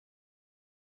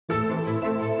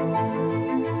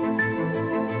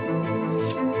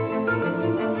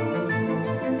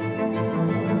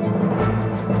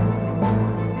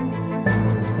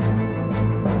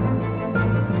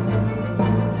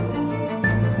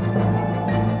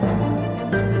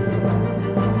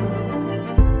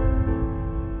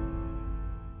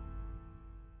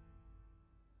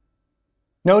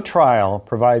No trial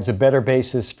provides a better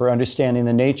basis for understanding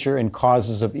the nature and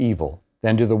causes of evil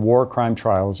than do the war crime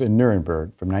trials in Nuremberg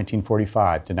from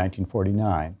 1945 to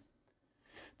 1949.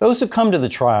 Those who come to the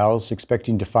trials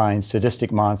expecting to find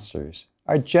sadistic monsters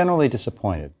are generally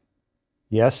disappointed.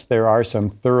 Yes, there are some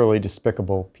thoroughly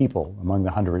despicable people among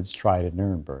the hundreds tried at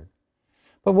Nuremberg.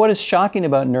 But what is shocking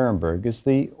about Nuremberg is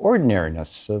the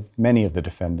ordinariness of many of the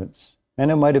defendants, men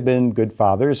who might have been good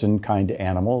fathers and kind to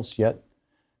animals, yet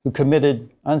who committed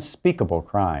unspeakable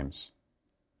crimes.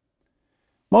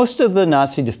 Most of the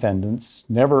Nazi defendants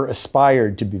never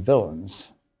aspired to be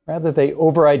villains. Rather, they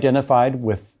over-identified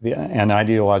with an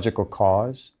ideological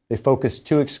cause, they focused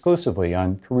too exclusively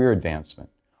on career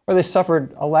advancement, or they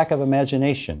suffered a lack of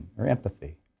imagination or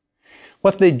empathy.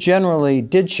 What they generally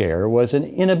did share was an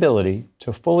inability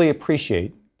to fully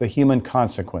appreciate the human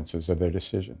consequences of their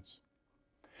decisions.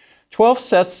 12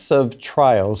 sets of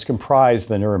trials comprise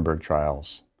the Nuremberg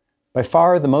trials. By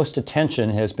far, the most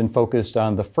attention has been focused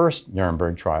on the first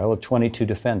Nuremberg trial of 22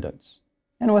 defendants,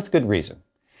 and with good reason.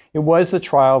 It was the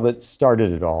trial that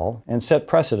started it all and set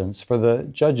precedents for the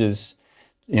judges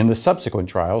in the subsequent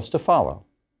trials to follow.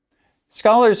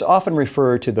 Scholars often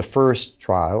refer to the first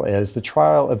trial as the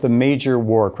trial of the major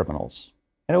war criminals,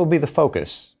 and it will be the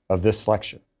focus of this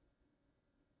lecture.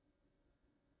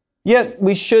 Yet,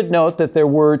 we should note that there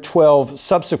were 12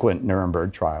 subsequent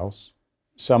Nuremberg trials.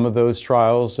 Some of those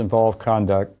trials involve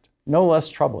conduct no less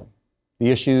troubling,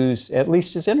 the issues at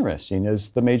least as interesting as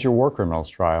the major war criminals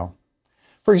trial.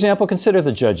 For example, consider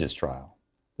the judges' trial.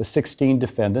 The 16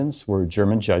 defendants were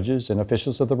German judges and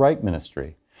officials of the Reich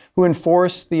Ministry who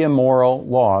enforced the immoral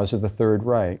laws of the Third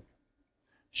Reich.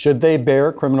 Should they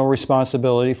bear criminal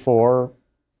responsibility for,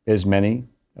 as many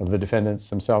of the defendants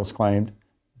themselves claimed,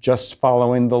 just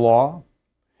following the law?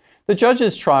 The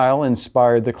judges' trial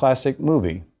inspired the classic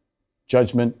movie,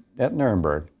 Judgment at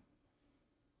Nuremberg.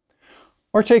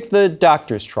 Or take the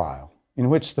doctor's trial, in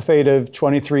which the fate of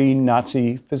 23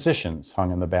 Nazi physicians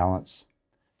hung in the balance.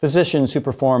 Physicians who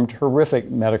performed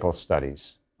horrific medical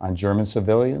studies on German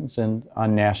civilians and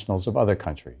on nationals of other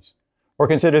countries. Or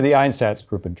consider the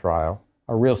Einsatzgruppen trial,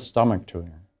 a real stomach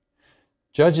turner.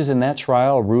 Judges in that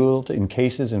trial ruled in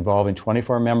cases involving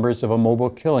 24 members of a mobile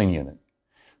killing unit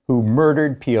who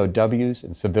murdered POWs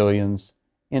and civilians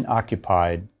in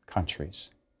occupied countries.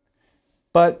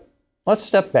 But let's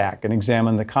step back and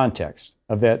examine the context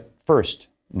of that first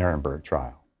Nuremberg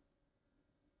trial.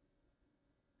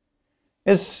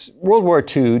 As World War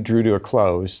II drew to a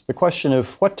close, the question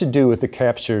of what to do with the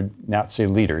captured Nazi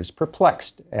leaders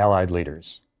perplexed Allied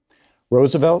leaders.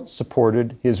 Roosevelt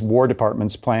supported his War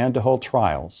Department's plan to hold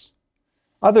trials.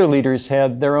 Other leaders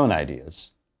had their own ideas.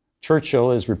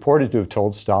 Churchill is reported to have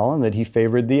told Stalin that he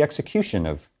favored the execution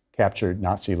of captured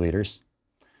Nazi leaders.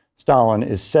 Stalin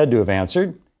is said to have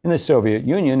answered, "In the Soviet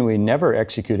Union, we never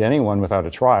execute anyone without a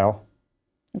trial."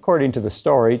 According to the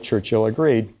story, Churchill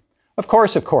agreed. Of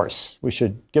course, we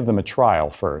should give them a trial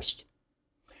first.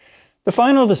 The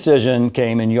final decision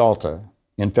came in Yalta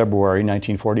in February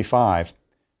 1945.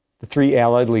 The three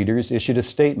Allied leaders issued a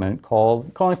statement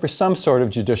calling for some sort of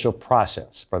judicial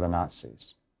process for the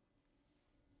Nazis.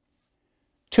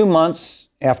 2 months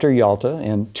after Yalta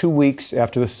and 2 weeks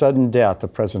after the sudden death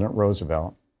of President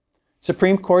Roosevelt,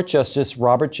 Supreme Court Justice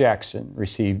Robert Jackson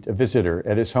received a visitor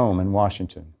at his home in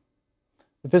Washington.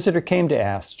 The visitor came to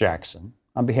ask Jackson,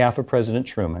 on behalf of President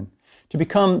Truman, to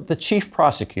become the chief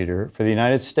prosecutor for the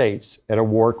United States at a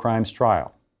war crimes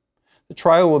trial. The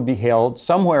trial would be held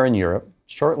somewhere in Europe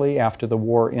shortly after the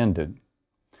war ended.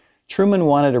 Truman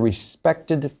wanted a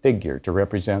respected figure to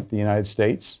represent the United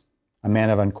States, a man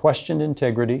of unquestioned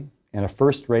integrity and a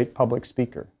first-rate public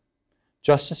speaker.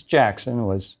 Justice Jackson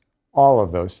was all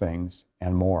of those things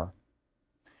and more.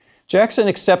 Jackson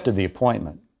accepted the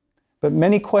appointment, but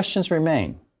many questions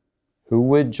remain. Who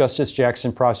would Justice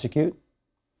Jackson prosecute?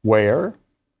 Where?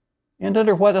 And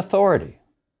under what authority?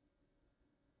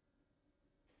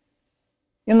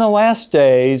 In the last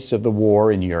days of the war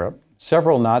in Europe,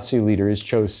 several Nazi leaders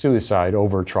chose suicide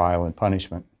over trial and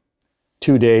punishment.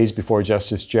 2 days before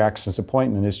Justice Jackson's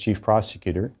appointment as chief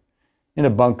prosecutor, in a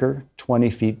bunker 20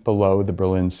 feet below the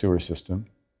Berlin sewer system,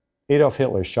 Adolf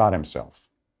Hitler shot himself.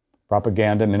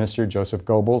 Propaganda Minister Joseph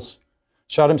Goebbels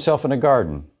shot himself in a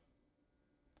garden.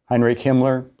 Heinrich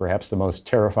Himmler, perhaps the most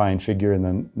terrifying figure in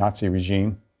the Nazi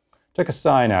regime, took a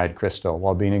cyanide crystal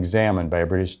while being examined by a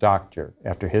British doctor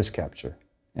after his capture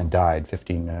and died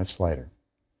 15 minutes later.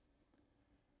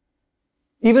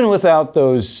 Even without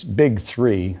those big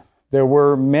three, there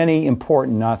were many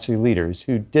important Nazi leaders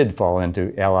who did fall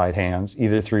into Allied hands,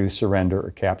 either through surrender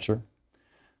or capture.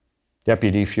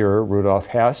 Deputy Fuhrer Rudolf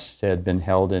Hess had been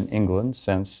held in England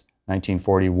since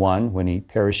 1941 when he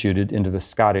parachuted into the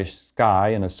Scottish sky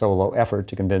in a solo effort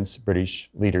to convince British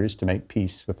leaders to make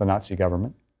peace with the Nazi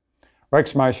government.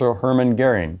 Reichsmarshal Hermann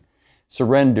Goering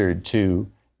surrendered to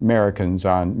Americans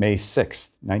on May 6,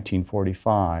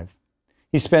 1945.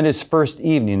 He spent his first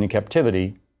evening in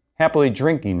captivity happily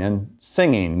drinking and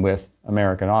singing with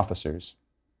American officers.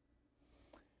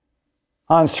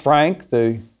 Hans Frank,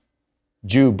 the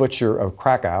Jew butcher of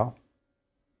Krakow,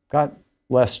 got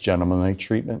less gentlemanly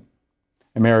treatment.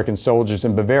 American soldiers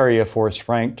in Bavaria forced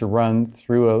Frank to run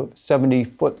through a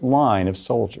 70-foot line of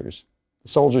soldiers. The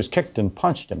soldiers kicked and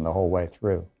punched him the whole way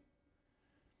through.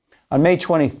 On May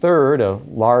 23rd, a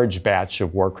large batch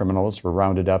of war criminals were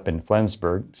rounded up in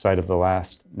Flensburg, site of the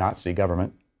last Nazi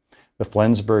government. The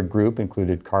Flensburg group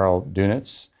included Karl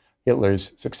Dönitz,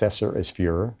 Hitler's successor as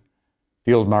Führer,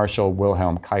 Field Marshal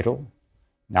Wilhelm Keitel,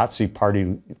 Nazi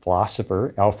Party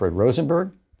philosopher Alfred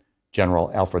Rosenberg,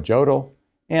 General Alfred Jodl,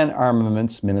 and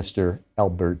Armaments Minister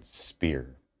Albert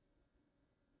Speer.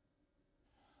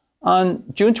 On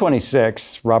June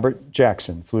 26, Robert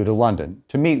Jackson flew to London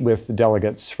to meet with the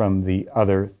delegates from the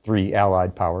other three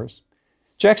Allied powers.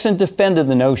 Jackson defended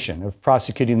the notion of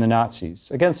prosecuting the Nazis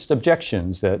against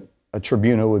objections that a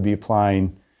tribunal would be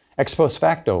applying ex post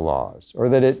facto laws or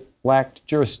that it lacked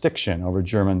jurisdiction over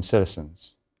German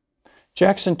citizens.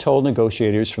 Jackson told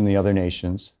negotiators from the other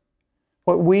nations,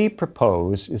 "What we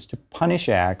propose is to punish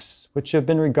acts which have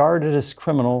been regarded as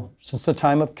criminal since the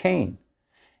time of Cain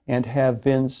and have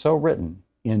been so written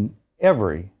in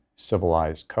every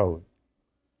civilized code."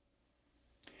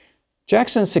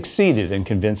 Jackson succeeded in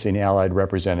convincing Allied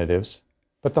representatives,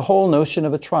 but the whole notion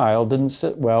of a trial didn't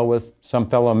sit well with some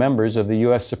fellow members of the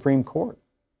U.S. Supreme Court.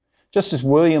 Justice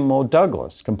William O.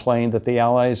 Douglas complained that the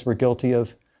Allies were guilty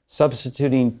of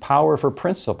substituting power for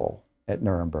principle at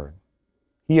Nuremberg.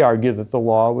 He argued that the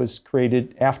law was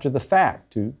created after the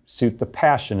fact to suit the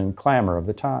passion and clamor of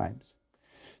the times.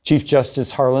 Chief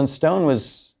Justice Harlan Stone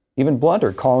was even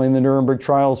blunter, calling the Nuremberg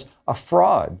trials a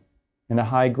fraud and a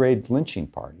high-grade lynching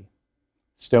party.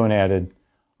 Stone added,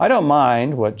 "I don't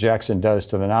mind what Jackson does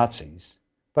to the Nazis,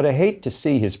 but I hate to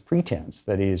see his pretense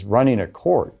that he is running a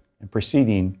court and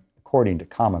proceeding according to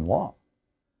common law."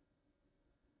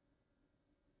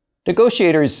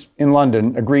 Negotiators in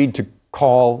London agreed to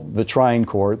call the trying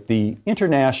court the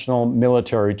International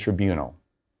Military Tribunal.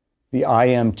 The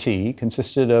IMT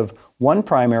consisted of one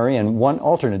primary and one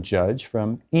alternate judge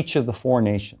from each of the four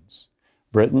nations: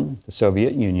 Britain, the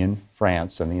Soviet Union,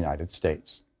 France, and the United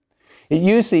States. It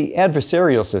used the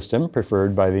adversarial system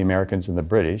preferred by the Americans and the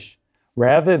British,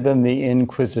 rather than the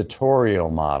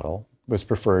inquisitorial model was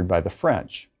preferred by the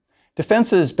French.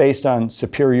 Defenses based on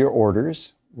superior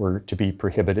orders were to be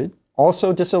prohibited.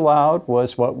 Also disallowed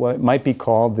was what might be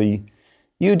called the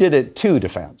 "you did it too"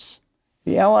 defense.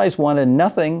 The Allies wanted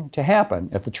nothing to happen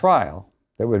at the trial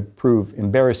that would prove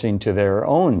embarrassing to their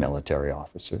own military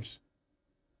officers.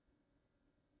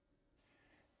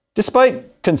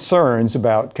 Despite concerns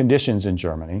about conditions in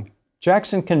Germany,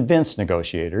 Jackson convinced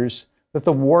negotiators that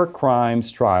the war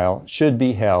crimes trial should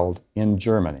be held in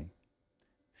Germany.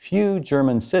 Few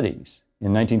German cities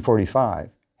in 1945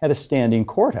 had a standing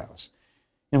courthouse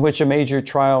in which a major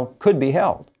trial could be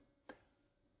held.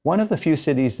 One of the few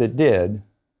cities that did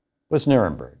was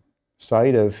Nuremberg,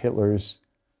 site of Hitler's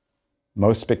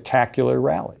most spectacular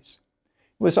rallies.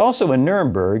 It was also in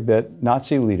Nuremberg that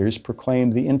Nazi leaders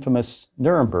proclaimed the infamous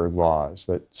Nuremberg laws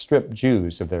that stripped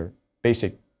Jews of their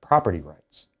basic property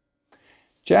rights.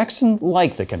 Jackson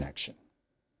liked the connection.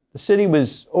 The city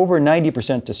was over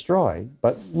 90% destroyed,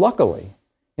 but luckily,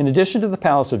 in addition to the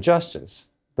Palace of Justice,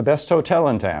 the best hotel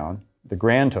in town, the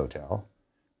Grand Hotel,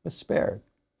 was spared.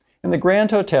 And the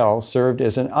Grand Hotel served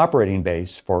as an operating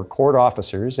base for court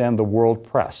officers and the world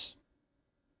press.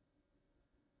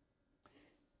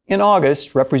 In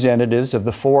August, representatives of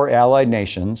the four Allied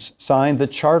nations signed the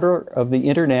Charter of the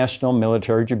International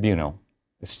Military Tribunal,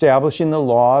 establishing the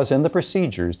laws and the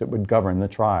procedures that would govern the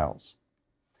trials.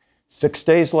 6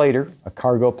 days later, a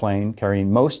cargo plane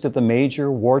carrying most of the major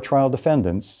war trial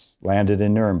defendants landed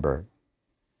in Nuremberg.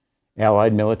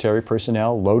 Allied military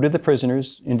personnel loaded the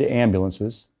prisoners into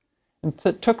ambulances and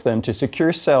took them to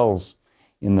secure cells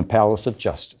in the Palace of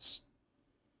Justice.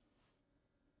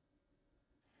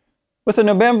 With the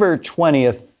November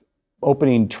 20th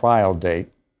opening trial date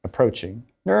approaching,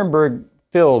 Nuremberg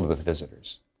filled with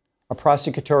visitors. A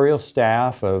prosecutorial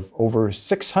staff of over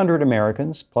 600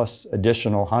 Americans, plus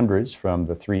additional hundreds from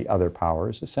the three other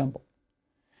powers, assembled.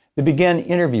 They began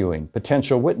interviewing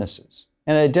potential witnesses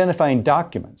and identifying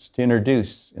documents to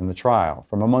introduce in the trial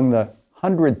from among the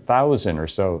 100,000 or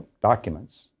so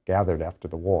documents gathered after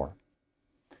the war.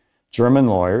 German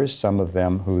lawyers, some of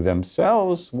them who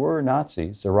themselves were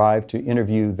Nazis, arrived to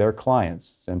interview their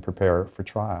clients and prepare for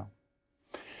trial.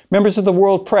 Members of the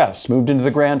world press moved into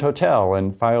the Grand Hotel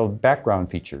and filed background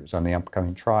features on the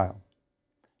upcoming trial.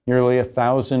 Nearly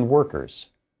 1,000 workers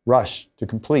rushed to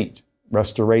complete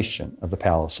restoration of the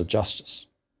Palace of Justice.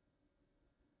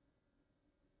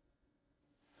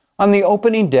 On the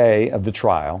opening day of the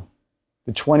trial,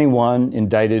 the 21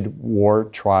 indicted war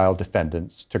trial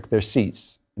defendants took their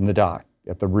seats in the dock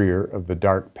at the rear of the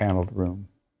dark paneled room.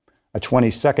 A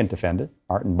 22nd defendant,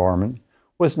 Martin Bormann,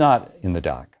 was not in the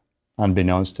dock.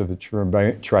 Unbeknownst to the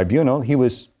tribunal, he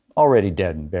was already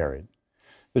dead and buried.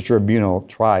 The tribunal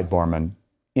tried Bormann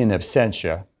in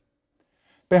absentia.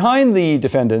 Behind the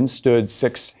defendants stood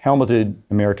 6 helmeted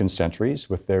American sentries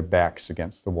with their backs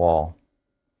against the wall.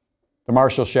 The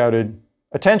marshal shouted,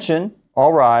 "Attention,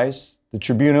 all rise. The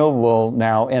tribunal will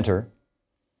now enter."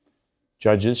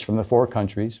 Judges from the 4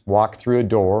 countries walked through a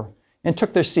door and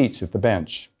took their seats at the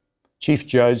bench. Chief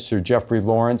Judge Sir Geoffrey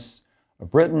Lawrence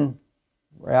of Britain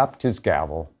rapped his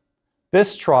gavel.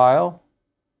 "This trial,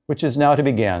 which is now to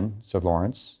begin," said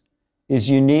Lawrence, "is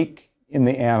unique in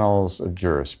the annals of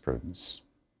jurisprudence."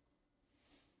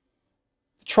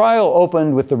 The trial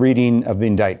opened with the reading of the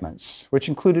indictments, which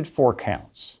included 4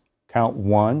 counts. Count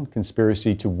 1,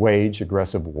 conspiracy to wage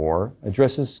aggressive war,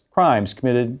 addresses crimes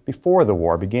committed before the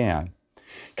war began.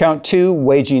 Count 2,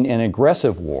 waging an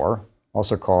aggressive war,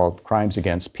 also called crimes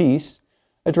against peace,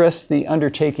 addressed the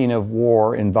undertaking of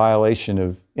war in violation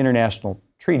of international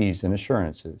treaties and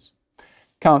assurances.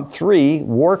 Count 3,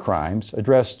 war crimes,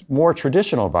 addressed more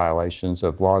traditional violations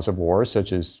of laws of war,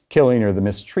 such as killing or the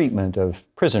mistreatment of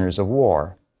prisoners of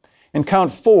war. And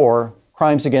Count 4,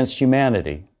 crimes against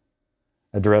humanity,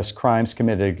 addressed crimes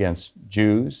committed against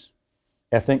Jews,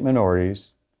 ethnic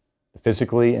minorities, the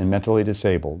physically and mentally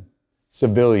disabled,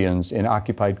 civilians in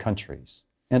occupied countries,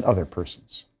 and other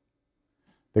persons.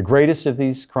 The greatest of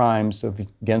these crimes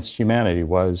against humanity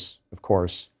was, of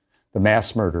course, the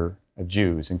mass murder of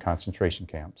Jews in concentration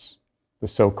camps, the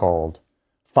so-called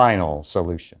final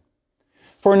solution.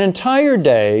 For an entire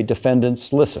day,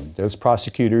 defendants listened as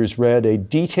prosecutors read a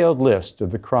detailed list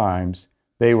of the crimes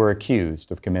they were accused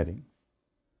of committing.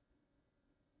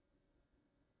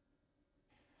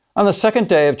 On the second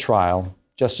day of trial,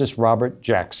 Justice Robert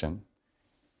Jackson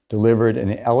delivered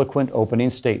an eloquent opening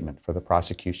statement for the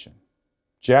prosecution.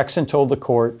 Jackson told the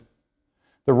court,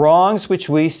 "The wrongs which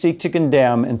we seek to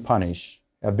condemn and punish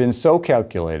have been so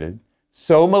calculated,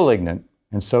 so malignant,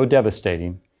 and so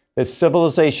devastating that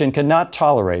civilization cannot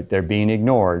tolerate their being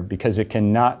ignored because it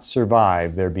cannot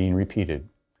survive their being repeated.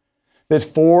 That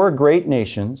 4 great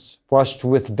nations, flushed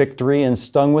with victory and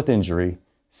stung with injury,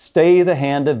 stay the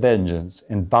hand of vengeance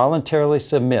and voluntarily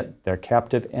submit their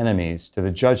captive enemies to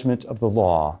the judgment of the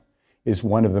law is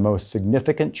one of the most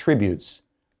significant tributes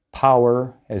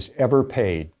power has ever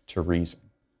paid to reason."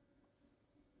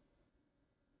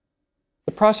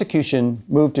 The prosecution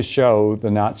moved to show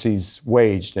the Nazis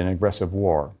waged an aggressive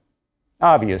war.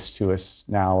 Obvious to us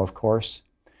now, of course.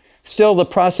 Still, the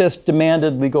process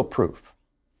demanded legal proof.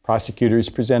 Prosecutors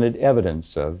presented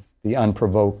evidence of the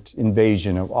unprovoked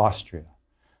invasion of Austria.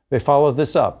 They followed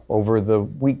this up over the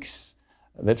weeks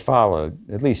that followed,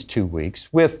 at least 2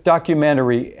 weeks, with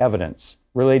documentary evidence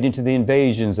relating to the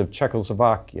invasions of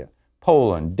Czechoslovakia,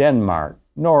 Poland, Denmark,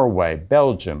 Norway,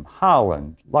 Belgium,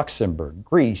 Holland, Luxembourg,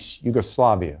 Greece,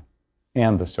 Yugoslavia,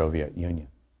 and the Soviet Union.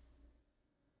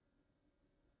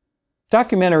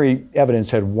 Documentary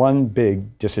evidence had one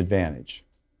big disadvantage.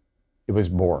 It was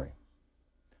boring.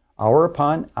 Hour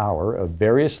upon hour of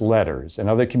various letters and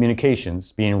other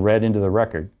communications being read into the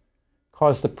record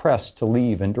caused the press to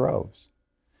leave in droves.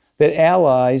 That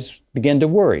allies began to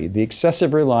worry the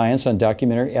excessive reliance on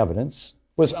documentary evidence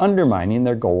was undermining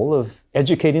their goal of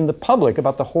educating the public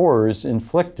about the horrors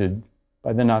inflicted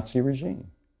by the Nazi regime.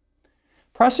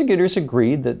 Prosecutors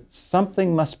agreed that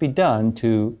something must be done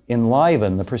to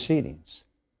enliven the proceedings.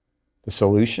 The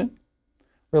solution?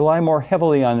 Rely more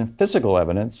heavily on physical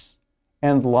evidence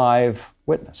and live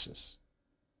witnesses.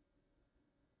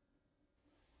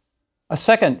 A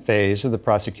second phase of the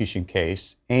prosecution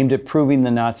case aimed at proving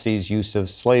the Nazis' use of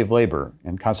slave labor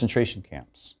in concentration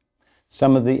camps.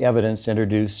 Some of the evidence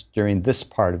introduced during this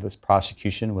part of this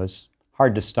prosecution was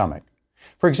hard to stomach.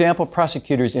 For example,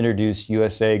 prosecutors introduced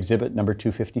USA Exhibit number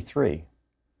 253.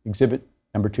 Exhibit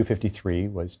Number 253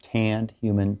 was tanned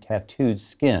human tattooed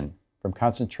skin from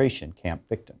concentration camp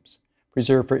victims,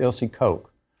 preserved for Ilse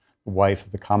Koch, the wife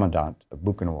of the commandant of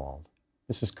Buchenwald.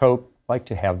 Mrs. Koch liked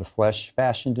to have the flesh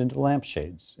fashioned into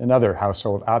lampshades and other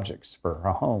household objects for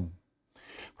her home.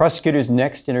 Prosecutors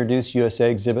next introduced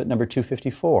USA Exhibit number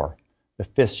 254, the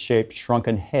fist-shaped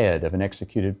shrunken head of an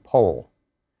executed Pole,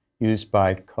 used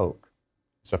by Koch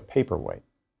as a paperweight.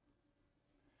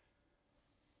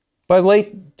 By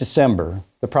late December,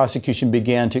 the prosecution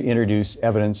began to introduce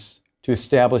evidence to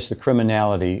establish the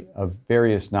criminality of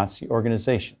various Nazi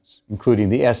organizations, including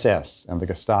the SS and the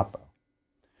Gestapo.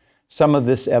 Some of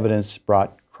this evidence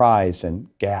brought cries and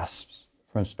gasps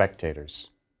from spectators.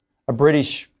 A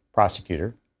British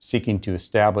prosecutor, seeking to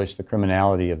establish the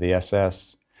criminality of the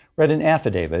SS, read an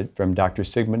affidavit from Dr.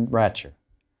 Sigmund Ratcher,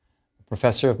 a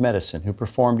professor of medicine who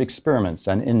performed experiments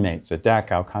on inmates at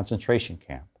Dachau concentration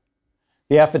camp.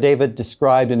 The affidavit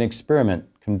described an experiment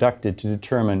conducted to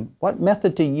determine what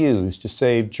method to use to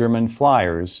save German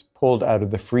flyers pulled out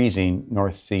of the freezing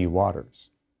North Sea waters.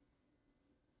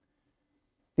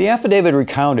 The affidavit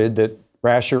recounted that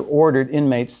Rasher ordered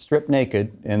inmates stripped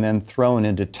naked and then thrown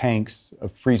into tanks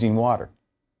of freezing water.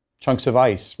 Chunks of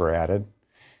ice were added,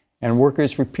 and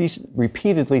workers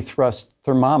repeatedly thrust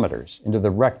thermometers into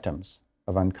the rectums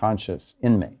of unconscious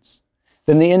inmates.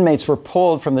 Then the inmates were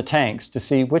pulled from the tanks to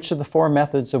see which of the four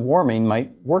methods of warming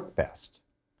might work best.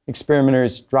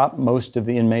 Experimenters dropped most of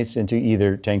the inmates into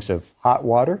either tanks of hot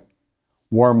water,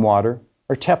 warm water,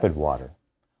 or tepid water.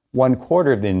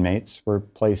 1/4 of the inmates were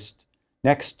placed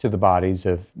next to the bodies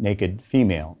of naked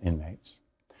female inmates.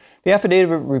 The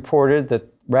affidavit reported that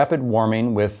rapid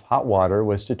warming with hot water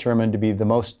was determined to be the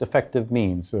most effective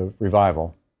means of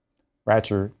revival.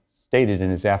 Ratcher stated in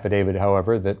his affidavit,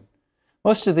 however, that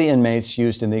most of the inmates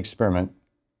used in the experiment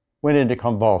went into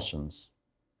convulsions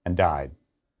and died.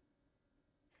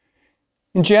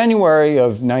 In January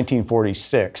of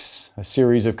 1946, a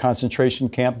series of concentration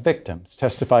camp victims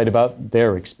testified about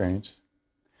their experience.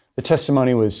 The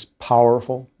testimony was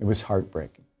powerful, it was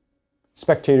heartbreaking.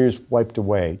 Spectators wiped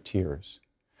away tears.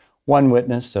 One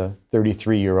witness, a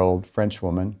 33-year-old French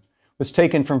woman, was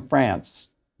taken from France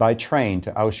by train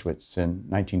to Auschwitz in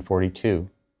 1942.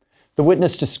 The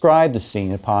witness described the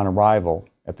scene upon arrival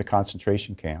at the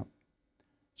concentration camp.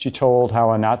 She told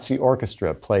how a Nazi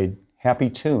orchestra played happy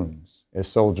tunes as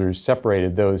soldiers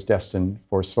separated those destined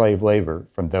for slave labor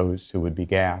from those who would be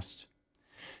gassed.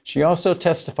 She also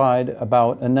testified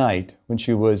about a night when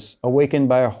she was awakened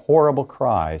by horrible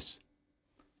cries.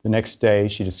 The next day,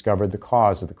 she discovered the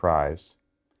cause of the cries.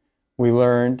 We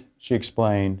learned, she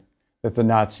explained, that the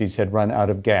Nazis had run out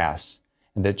of gas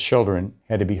and that children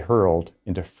had to be hurled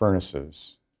into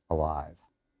furnaces alive.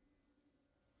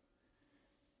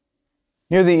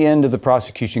 Near the end of the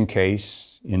prosecution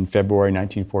case, in February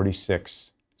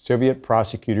 1946, Soviet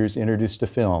prosecutors introduced a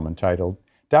film entitled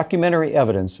Documentary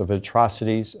Evidence of the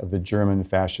Atrocities of the German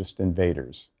Fascist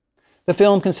Invaders. The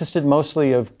film consisted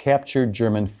mostly of captured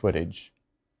German footage.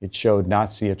 It showed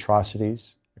Nazi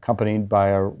atrocities, accompanied by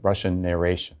a Russian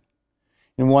narration.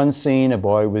 In one scene, a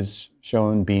boy was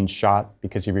shown being shot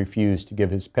because he refused to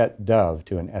give his pet dove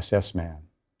to an SS man.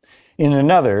 In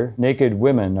another, naked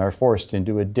women are forced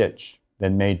into a ditch,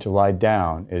 then made to lie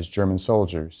down as German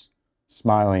soldiers,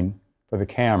 smiling for the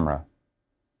camera,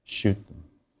 shoot them.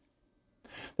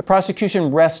 The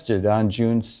prosecution rested on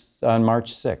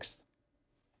March 6th.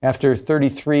 After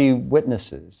 33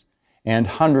 witnesses and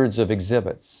hundreds of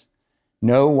exhibits,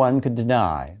 no one could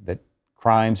deny that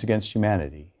crimes against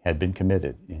humanity had been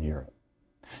committed in Europe.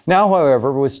 Now, however,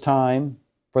 it was time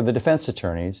for the defense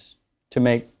attorneys to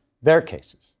make their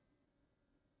cases.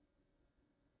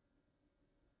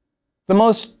 The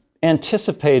most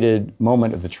anticipated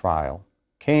moment of the trial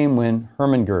came when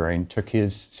Hermann Goering took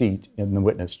his seat in the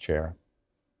witness chair.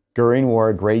 Goering wore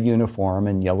a gray uniform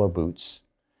and yellow boots.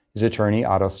 His attorney,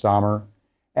 Otto Stammer,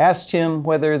 asked him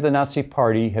whether the Nazi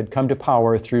Party had come to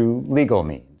power through legal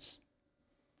means.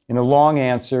 In a long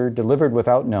answer delivered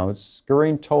without notes,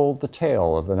 Goering told the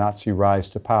tale of the Nazi rise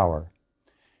to power.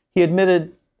 He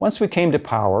admitted, once we came to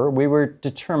power, we were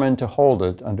determined to hold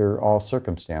it under all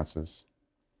circumstances.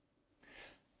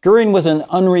 Goering was an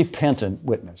unrepentant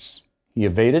witness. He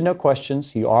evaded no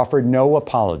questions. He offered no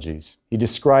apologies. He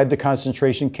described the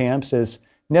concentration camps as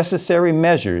necessary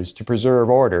measures to preserve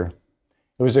order.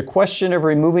 It was a question of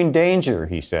removing danger,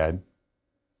 he said.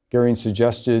 Goering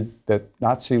suggested that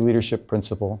Nazi leadership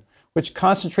principle, which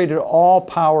concentrated all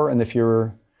power in the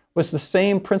Führer, was the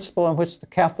same principle on which the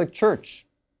Catholic Church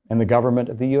and the government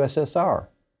of the USSR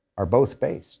are both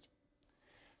based.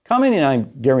 Commenting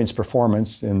on Goering's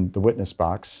performance in the witness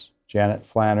box, Janet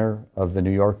Flanner of The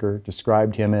New Yorker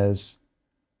described him as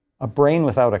a brain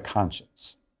without a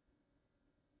conscience.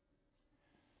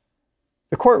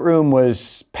 The courtroom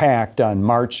was packed on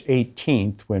March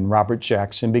 18th when Robert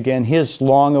Jackson began his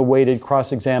long-awaited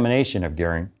cross-examination of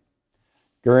Göring.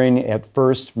 Göring at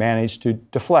first managed to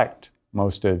deflect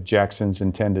most of Jackson's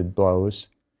intended blows.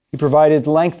 He provided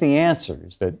lengthy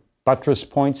answers that buttressed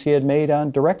points he had made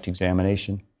on direct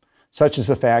examination, such as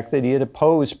the fact that he had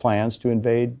opposed plans to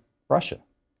invade Russia.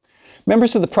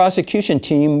 Members of the prosecution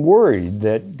team worried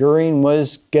that Göring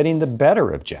was getting the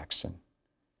better of Jackson.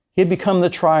 He had become the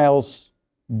trial's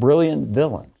brilliant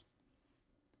villain.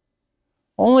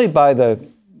 Only by the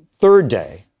third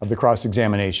day of the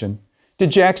cross-examination did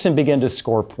Jackson begin to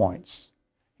score points.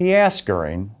 He asked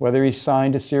Göring whether he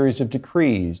signed a series of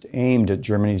decrees aimed at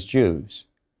Germany's Jews.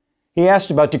 He asked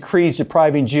about decrees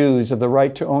depriving Jews of the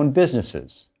right to own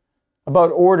businesses,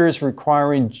 about orders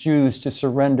requiring Jews to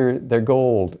surrender their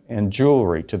gold and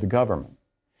jewelry to the government,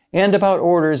 and about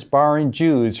orders barring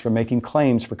Jews from making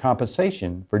claims for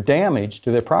compensation for damage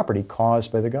to their property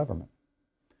caused by the government.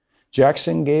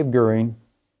 Jackson gave Göring,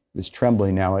 who was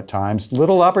trembling now at times,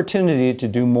 little opportunity to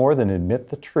do more than admit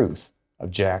the truth of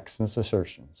Jackson's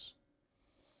assertions.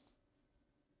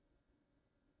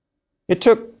 It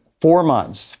took 4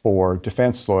 months for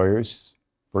defense lawyers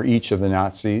for each of the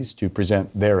Nazis to present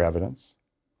their evidence.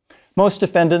 Most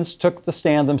defendants took the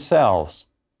stand themselves,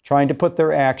 trying to put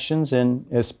their actions in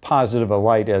as positive a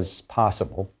light as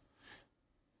possible.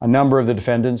 A number of the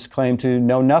defendants claimed to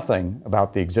know nothing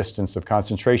about the existence of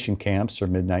concentration camps or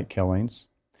midnight killings.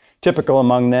 Typical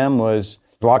among them was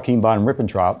Joachim von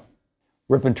Ribbentrop.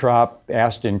 Ribbentrop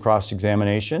asked in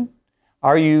cross-examination,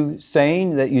 "Are you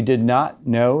saying that you did not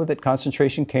know that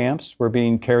concentration camps were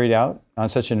being carried out on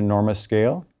such an enormous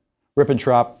scale?"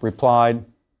 Ribbentrop replied,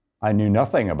 "I knew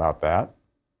nothing about that."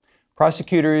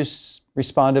 Prosecutors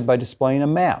responded by displaying a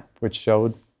map which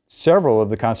showed several of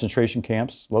the concentration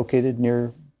camps located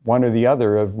near one or the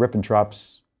other of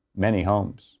Ribbentrop's many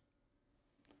homes.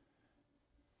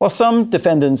 While some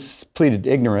defendants pleaded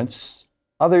ignorance,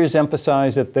 others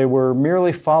emphasized that they were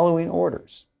merely following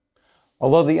orders.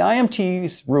 Although the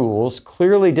IMT's rules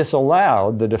clearly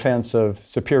disallowed the defense of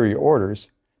superior orders,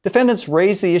 defendants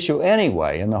raised the issue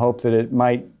anyway in the hope that it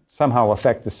might somehow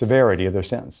affect the severity of their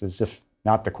sentences, if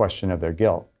not the question of their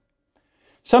guilt.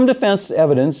 Some defense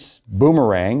evidence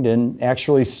boomeranged and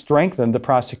actually strengthened the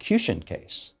prosecution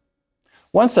case.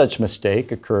 One such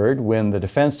mistake occurred when the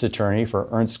defense attorney for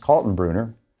Ernst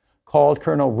Kaltenbrunner called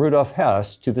Colonel Rudolf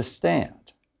Hess to the stand.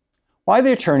 Why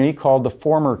the attorney called the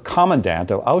former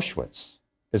commandant of Auschwitz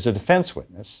as a defense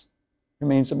witness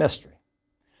remains a mystery.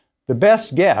 The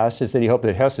best guess is that he hoped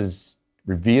that Hess's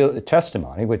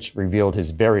testimony, which revealed his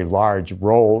very large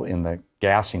role in the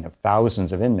gassing of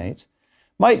thousands of inmates,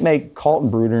 might make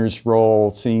Kaltenbrunner's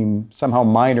role seem somehow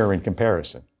minor in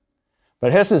comparison.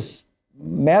 But Hess's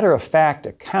matter-of-fact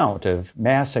account of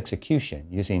mass execution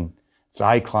using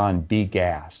Zyklon B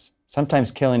gas,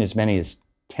 sometimes killing as many as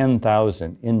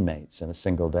 10,000 inmates in a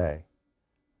single day,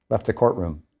 left the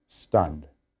courtroom stunned.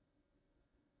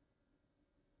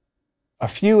 A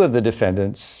few of the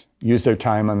defendants used their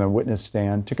time on the witness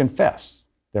stand to confess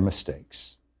their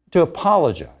mistakes, to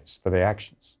apologize for their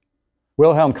actions.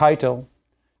 Wilhelm Keitel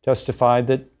testified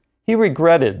that he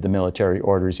regretted the military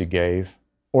orders he gave,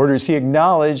 orders he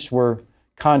acknowledged were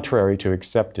contrary to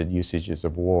accepted usages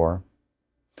of war.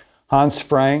 Hans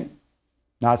Frank,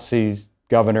 Nazi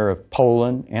governor of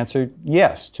Poland, answered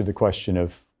yes to the question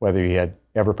of whether he had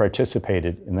ever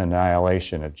participated in the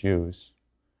annihilation of Jews.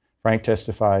 Frank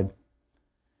testified,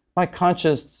 "My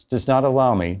conscience does not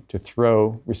allow me to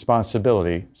throw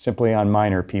responsibility simply on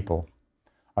minor people.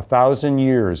 1,000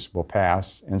 years will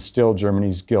pass, and still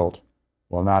Germany's guilt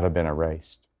will not have been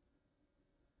erased."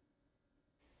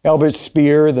 Albert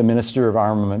Speer, the Minister of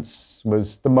Armaments,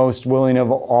 was the most willing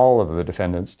of all of the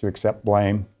defendants to accept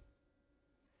blame.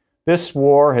 "This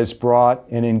war has brought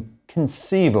an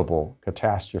inconceivable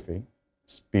catastrophe,"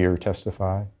 Speer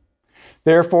testified.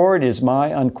 "Therefore, it is my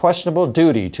unquestionable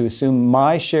duty to assume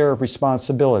my share of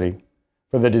responsibility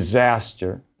for the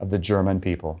disaster of the German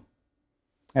people."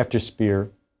 After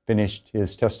Speer finished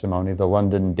his testimony, the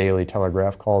London Daily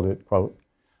Telegraph called it, quote,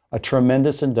 "a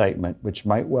tremendous indictment which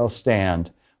might well stand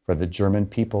for the German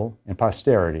people and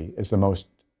posterity as the most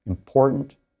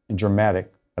important and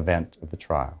dramatic event of the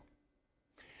trial."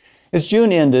 As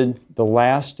June ended, the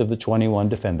last of the 21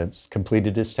 defendants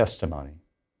completed his testimony,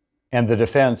 and the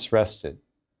defense rested.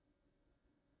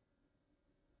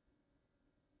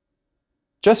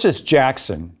 Justice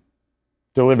Jackson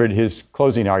delivered his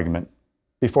closing argument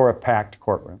before a packed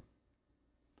courtroom.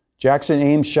 Jackson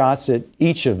aimed shots at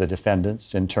each of the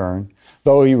defendants in turn,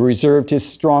 though he reserved his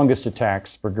strongest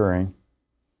attacks for Goering.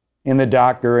 In the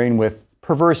dock, Goering, with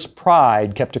perverse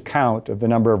pride, kept account of the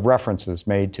number of references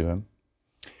made to him.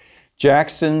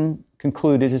 Jackson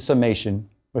concluded his summation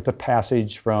with a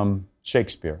passage from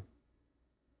Shakespeare.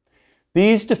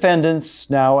 These defendants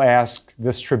now ask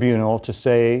this tribunal to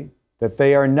say that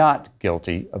they are not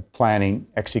guilty of planning,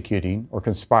 executing, or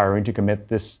conspiring to commit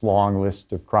this long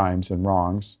list of crimes and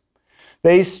wrongs.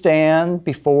 They stand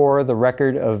before the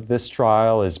record of this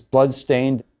trial as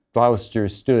blood-stained Gloucester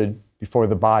stood before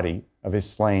the body of his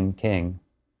slain king.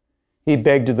 He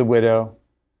begged of the widow,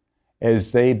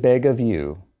 as they beg of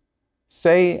you,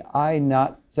 say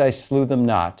I slew them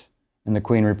not. And the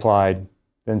queen replied,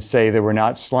 then say they were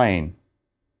not slain,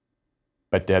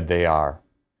 but dead they are.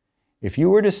 If you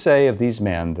were to say of these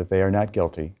men that they are not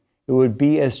guilty, it would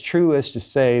be as true as to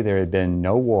say there had been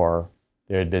no war,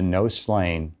 there had been no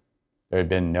slain, there had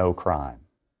been no crime.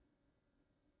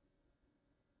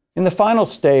 In the final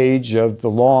stage of the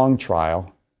long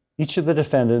trial, each of the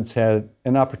defendants had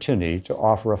an opportunity to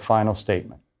offer a final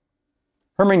statement.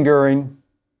 Hermann Goering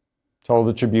told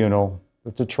the tribunal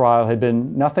that the trial had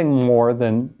been nothing more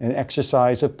than an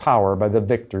exercise of power by the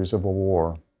victors of a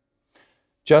war.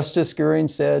 Justice, Goering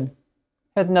said,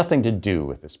 had nothing to do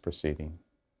with this proceeding.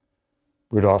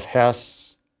 Rudolf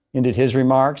Hess ended his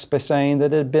remarks by saying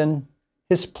that it had been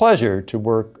his pleasure to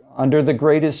work under the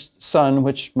greatest sun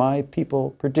which my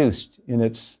people produced in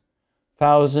its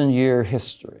 1,000-year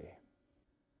history.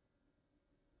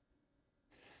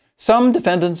 Some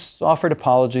defendants offered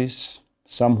apologies,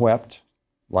 some wept,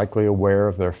 likely aware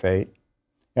of their fate.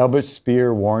 Albert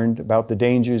Speer warned about the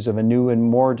dangers of a new and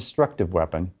more destructive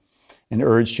weapon and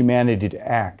urged humanity to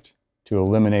act to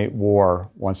eliminate war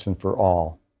once and for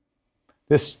all.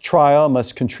 This trial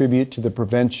must contribute to the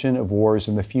prevention of wars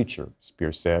in the future,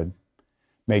 Speer said.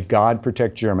 May God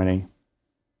protect Germany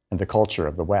and the culture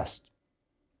of the West.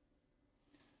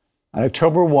 On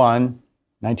October 1,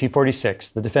 1946,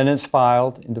 the defendants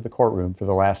filed into the courtroom for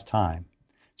the last time.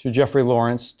 Sir Geoffrey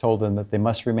Lawrence told them that they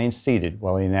must remain seated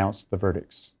while he announced the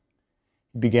verdicts.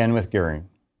 He began with Goering.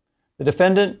 The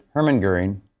defendant, Hermann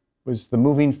Goering, was the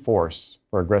moving force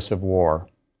for aggressive war,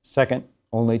 second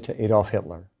only to Adolf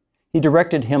Hitler. He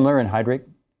directed Himmler and Heydrich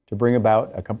to bring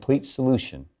about a complete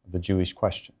solution of the Jewish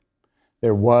question.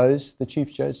 There was, the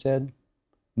chief judge said,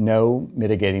 no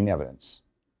mitigating evidence.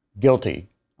 Guilty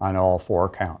on all 4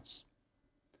 counts.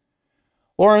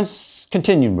 Lawrence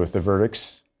continued with the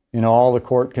verdicts. In all, the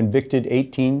court convicted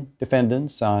 18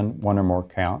 defendants on 1 or more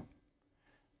count.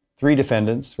 3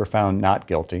 defendants were found not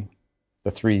guilty.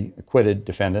 The 3 acquitted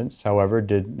defendants, however,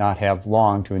 did not have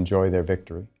long to enjoy their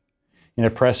victory. In a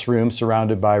press room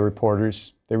surrounded by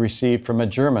reporters, they received from a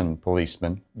German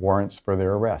policeman warrants for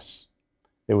their arrests.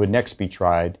 They would next be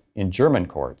tried in German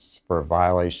courts for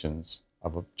violations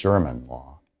of German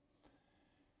law.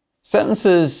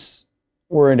 Sentences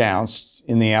were announced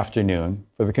in the afternoon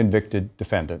for the convicted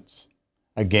defendants.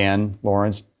 Again,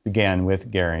 Lawrence began with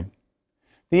Goering.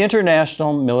 The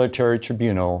International Military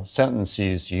Tribunal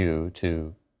sentences you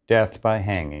to death by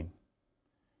hanging.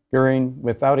 Goering,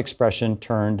 without expression,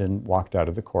 turned and walked out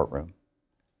of the courtroom.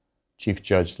 Chief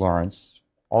Judge Lawrence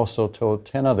also told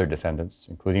 10 other defendants,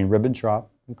 including Ribbentrop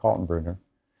and Kaltenbrunner,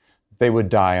 that they would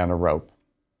die on a rope.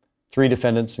 3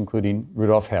 defendants, including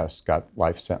Rudolf Hess, got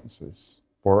life sentences.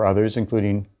 4 others,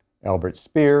 including Albert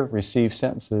Speer, received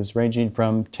sentences ranging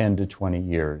from 10 to 20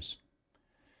 years.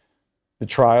 The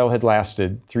trial had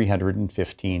lasted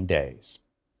 315 days.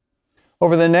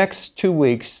 Over the next 2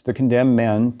 weeks, the condemned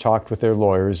men talked with their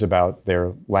lawyers about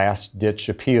their last-ditch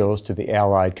appeals to the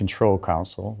Allied Control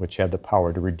Council, which had the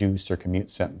power to reduce or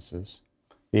commute sentences.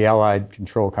 The Allied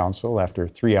Control Council, after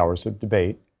 3 hours of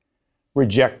debate,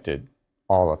 rejected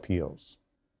all appeals.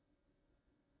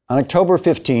 On October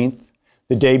 15th,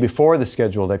 the day before the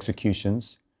scheduled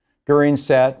executions, Goering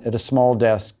sat at a small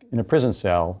desk in a prison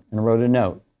cell and wrote a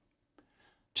note.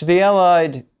 To the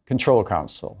Allied Control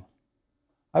Council,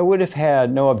 I would have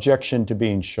had no objection to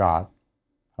being shot.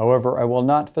 However, I will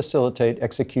not facilitate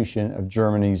execution of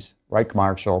Germany's Reich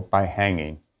Marshal by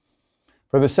hanging.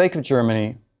 For the sake of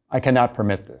Germany, I cannot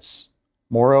permit this.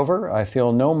 Moreover, I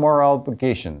feel no moral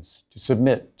obligations to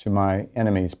submit to my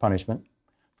enemy's punishment.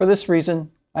 For this reason,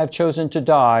 I have chosen to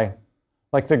die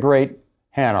like the great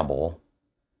Hannibal.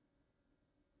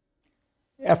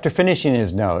 After finishing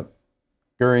his note,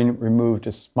 Goering removed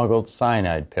a smuggled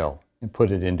cyanide pill and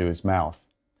put it into his mouth.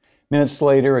 Minutes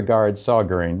later, a guard saw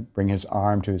Goering bring his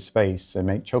arm to his face and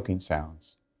make choking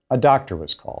sounds. A doctor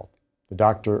was called. The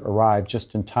doctor arrived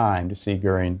just in time to see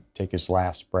Goering take his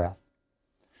last breath.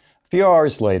 A few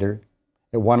hours later,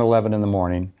 At 1:11 in the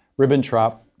morning,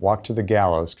 Ribbentrop walked to the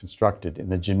gallows constructed in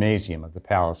the gymnasium of the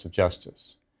Palace of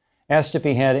Justice. Asked if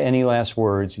he had any last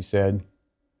words, he said,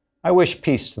 "I wish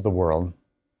peace to the world."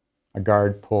 A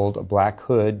guard pulled a black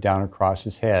hood down across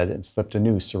his head and slipped a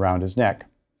noose around his neck.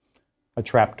 A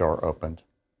trapdoor opened.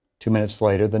 2 minutes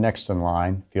later, the next in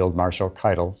line, Field Marshal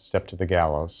Keitel, stepped to the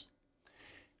gallows.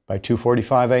 By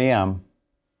 2:45 a.m.,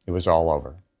 it was all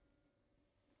over.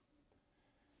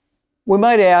 We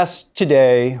might ask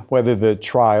today whether the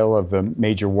trial of the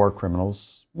major war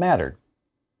criminals mattered.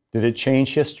 Did it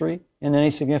change history in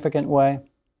any significant way?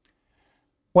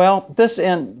 Well, this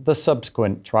and the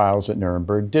subsequent trials at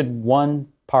Nuremberg did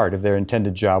one part of their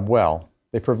intended job well.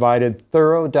 They provided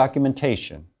thorough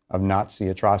documentation of Nazi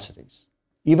atrocities.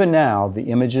 Even now, the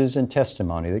images and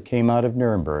testimony that came out of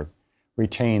Nuremberg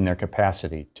retain their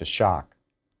capacity to shock.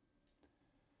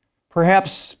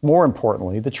 Perhaps more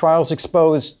importantly, the trials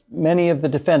exposed many of the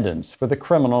defendants for the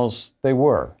criminals they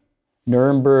were.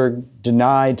 Nuremberg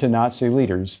denied to Nazi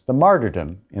leaders the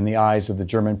martyrdom in the eyes of the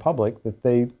German public that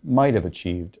they might have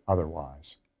achieved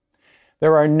otherwise.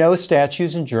 There are no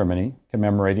statues in Germany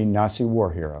commemorating Nazi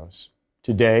war heroes.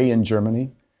 Today in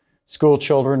Germany, school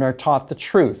children are taught the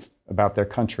truth about their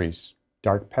country's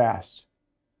dark past.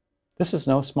 This is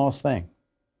no small thing.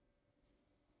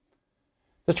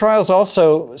 The trials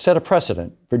also set a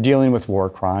precedent for dealing with war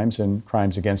crimes and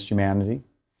crimes against humanity.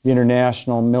 The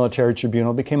International Military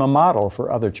Tribunal became a model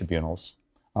for other tribunals.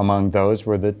 Among those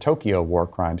were the Tokyo War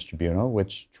Crimes Tribunal,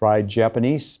 which tried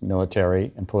Japanese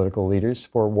military and political leaders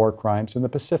for war crimes in the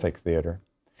Pacific Theater.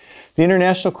 The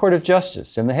International Court of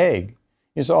Justice in The Hague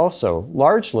is also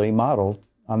largely modeled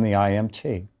on the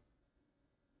IMT.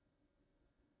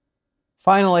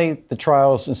 Finally, the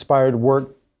trials inspired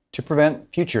work to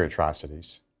prevent future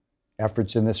atrocities.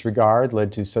 Efforts in this regard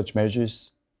led to such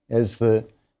measures as the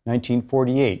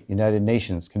 1948 United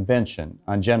Nations Convention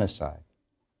on Genocide.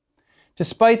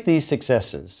 Despite these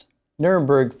successes,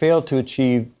 Nuremberg failed to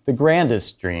achieve the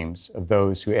grandest dreams of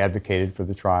those who advocated for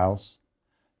the trials.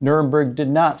 Nuremberg did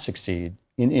not succeed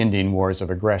in ending wars of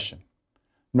aggression,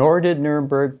 nor did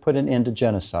Nuremberg put an end to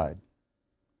genocide.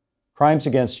 Crimes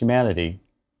against humanity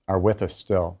are with us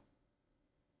still.